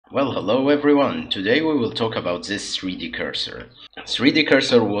Well, hello everyone. Today we will talk about this 3D cursor. 3D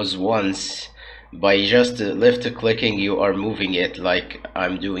cursor was once by just left clicking you are moving it like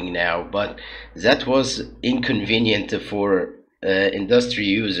I'm doing now, but that was inconvenient for industry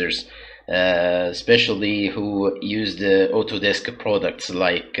users, especially who used Autodesk products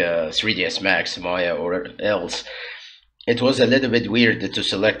like 3ds Max, Maya, or else. It was a little bit weird to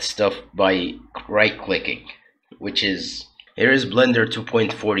select stuff by right clicking, which is here is Blender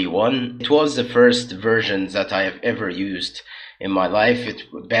 2.41. It was the first version that I have ever used in my life.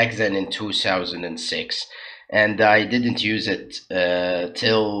 Back then in 2006, and I didn't use it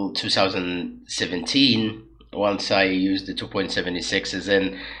till 2017. Once I used the 2.76,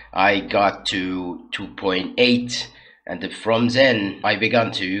 then I got to 2.8, and from then I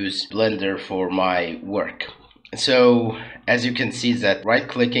began to use Blender for my work. So as you can see that right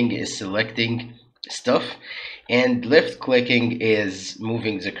clicking is selecting stuff and left clicking is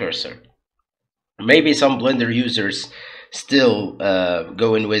moving the cursor. Maybe some Blender users still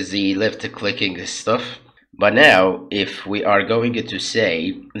going with the left clicking stuff, but now if we are going to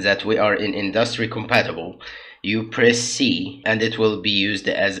say that we are in industry compatible, you press C and it will be used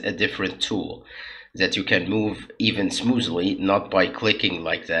as a different tool that you can move even smoothly, not by clicking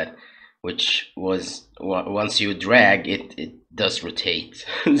like that, which was once you drag it, it does rotate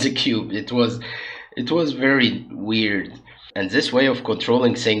the cube. It was very weird, and this way of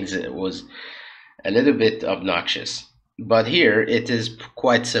controlling things was a little bit obnoxious. But here it is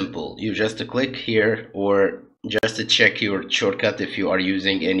quite simple. You just click here or just check your shortcut if you are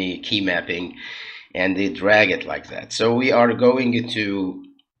using any key mapping, and they drag it like that. So we are going to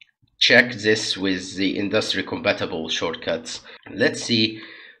check this with the industry compatible shortcuts. Let's see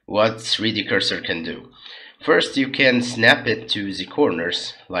what 3D cursor can do. First, you can snap it to the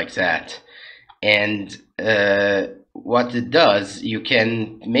corners like that, and what it does, you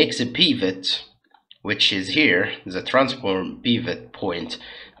can make the pivot, which is here, the transform pivot point,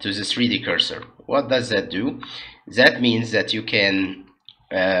 to the 3D cursor. What does that do? That means that you can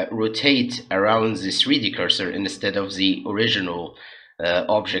rotate around the 3D cursor instead of the original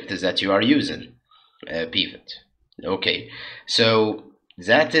object that you are using, pivot. Okay, so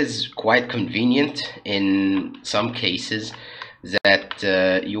that is quite convenient in some cases that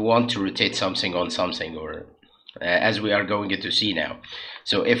you want to rotate something on something, or as we are going to see now.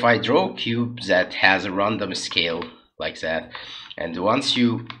 So if I draw a cube that has a random scale like that, and once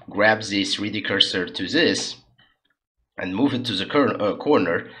you grab the 3D cursor to this and move it to the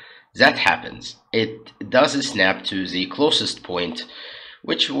corner, that happens. It does snap to the closest point,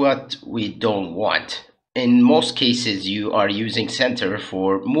 which what we don't want. In most cases, you are using center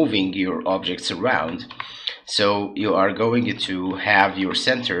for moving your objects around. So you are going to have your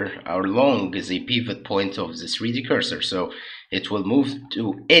center along the pivot point of the 3D cursor. So it will move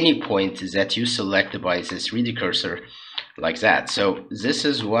to any point that you select by the 3D cursor like that. So this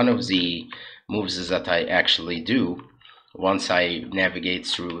is one of the moves that I actually do once I navigate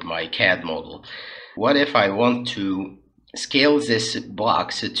through my CAD model. What if I want to scale this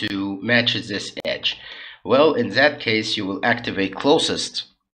box to match this edge? Well, in that case, you will activate closest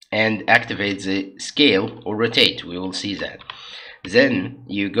and activate the scale or rotate. We will see that. Then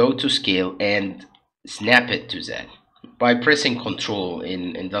you go to scale and snap it to that by pressing Control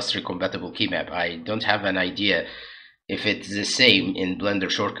in industry compatible key map. I don't have an idea if it's the same in Blender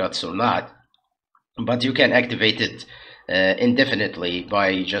shortcuts or not, but you can activate it indefinitely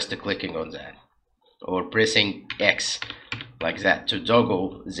by just clicking on that or pressing X like that to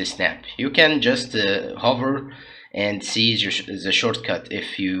toggle the snap. You can just hover and see the shortcut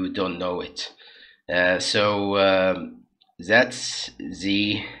if you don't know it. That's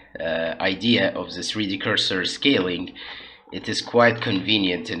the idea of the 3D cursor scaling. It is quite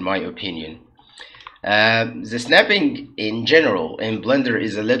convenient in my opinion. The snapping in general in Blender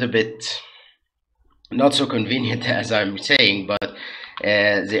is a little bit not so convenient as I'm saying, but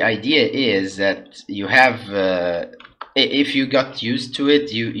the idea is that you have if you got used to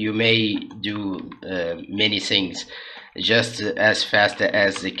it, you may do many things just as fast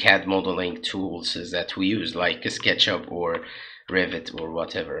as the CAD modeling tools that we use, like SketchUp or Revit or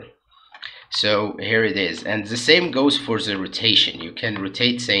whatever. So here it is, and the same goes for the rotation. You can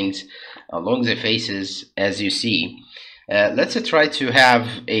rotate things along the faces as you see. Let's try to have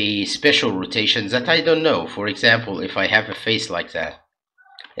a special rotation that I don't know. For example, if I have a face like that,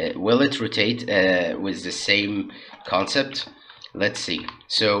 will it rotate with the same concept? Let's see.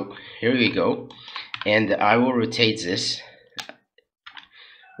 So here we go, and I will rotate this.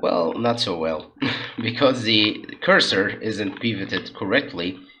 Well, not so well because the cursor isn't pivoted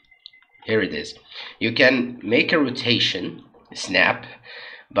correctly. Here it is. You can make a rotation snap,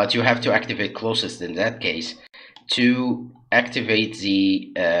 but you have to activate closest in that case to activate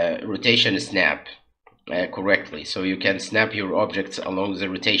the rotation snap correctly. So you can snap your objects along the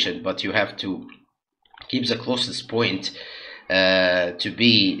rotation, but you have to keep the closest point to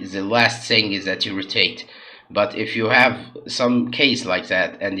be the last thing is that you rotate. But if you have some case like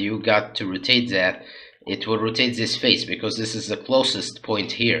that and you got to rotate that, it will rotate this face because this is the closest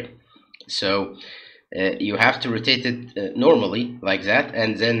point here. So you have to rotate it normally like that,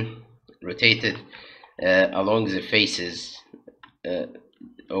 and then rotate it along the faces.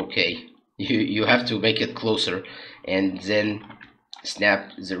 Okay, you have to make it closer and then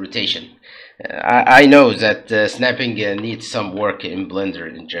snap the rotation. I know that snapping needs some work in Blender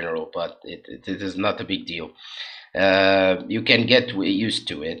in general, but it is not a big deal. You can get used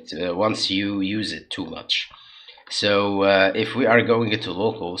to it once you use it too much. So if we are going into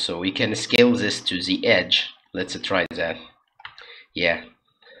local, so we can scale this to the edge. Let's try that. Yeah,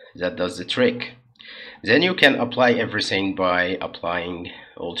 that does the trick. Then you can apply everything by applying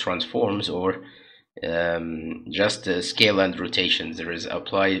all transforms, or just scale and rotation. There is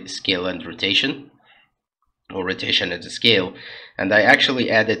apply scale and rotation, or rotation and scale, and I actually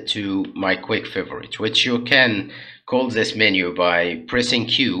added to my quick favorite, which you can call this menu by pressing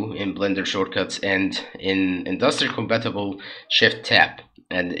Q in Blender shortcuts and in industrial compatible Shift Tab,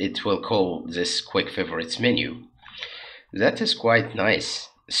 and it will call this quick favorites menu. That is quite nice.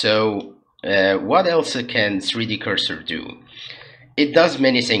 So what else can 3D cursor do? It does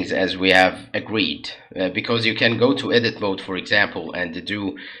many things, as we have agreed, because you can go to edit mode, for example, and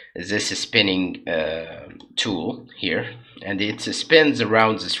do this spinning tool here, and it spins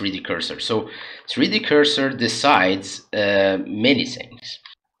around the 3D cursor. So 3D cursor decides many things,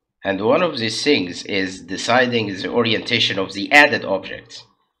 and one of these things is deciding the orientation of the added objects.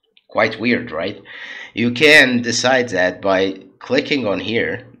 Quite weird, right? You can decide that by clicking on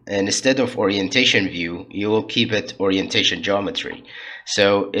here, and instead of orientation view, you will keep it orientation geometry.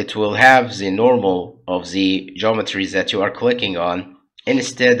 So it will have the normal of the geometries that you are clicking on,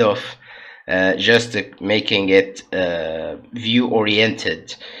 instead of just making it view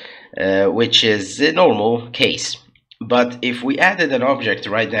oriented, which is the normal case. But if we added an object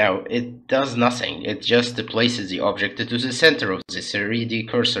right now, it does nothing. It just places the object to the center of the 3D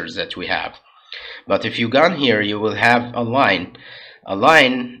cursors that we have. But if you go here, you will have a line. A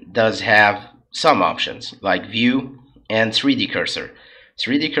line does have some options like view and 3D cursor.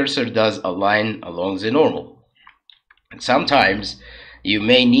 3D cursor does a line along the normal. Sometimes you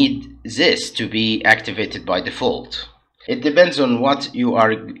may need this to be activated by default. It depends on what you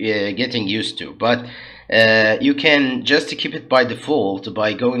are getting used to, but you can just keep it by default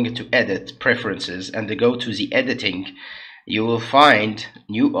by going to edit preferences and go to the editing. You will find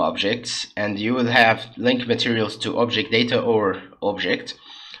new objects, and you will have link materials to object data or object,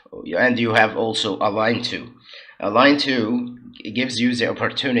 and you have also align to. Align to gives you the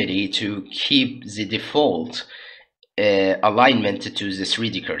opportunity to keep the default alignment to the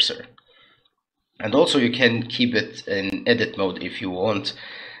 3D cursor, and also you can keep it in edit mode if you want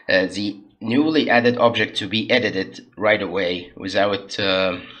the newly added object to be edited right away without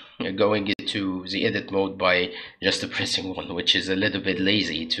going into the edit mode by just pressing one, which is a little bit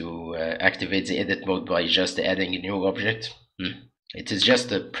lazy to activate the edit mode by just adding a new object. It is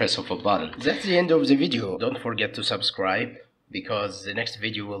just a press of a button. That's the end of the video. Don't forget to subscribe, because the next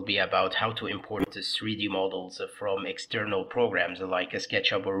video will be about how to import the 3D models from external programs like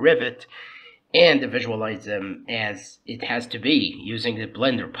SketchUp or Revit and visualize them as it has to be using the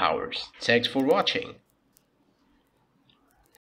Blender powers. Thanks for watching.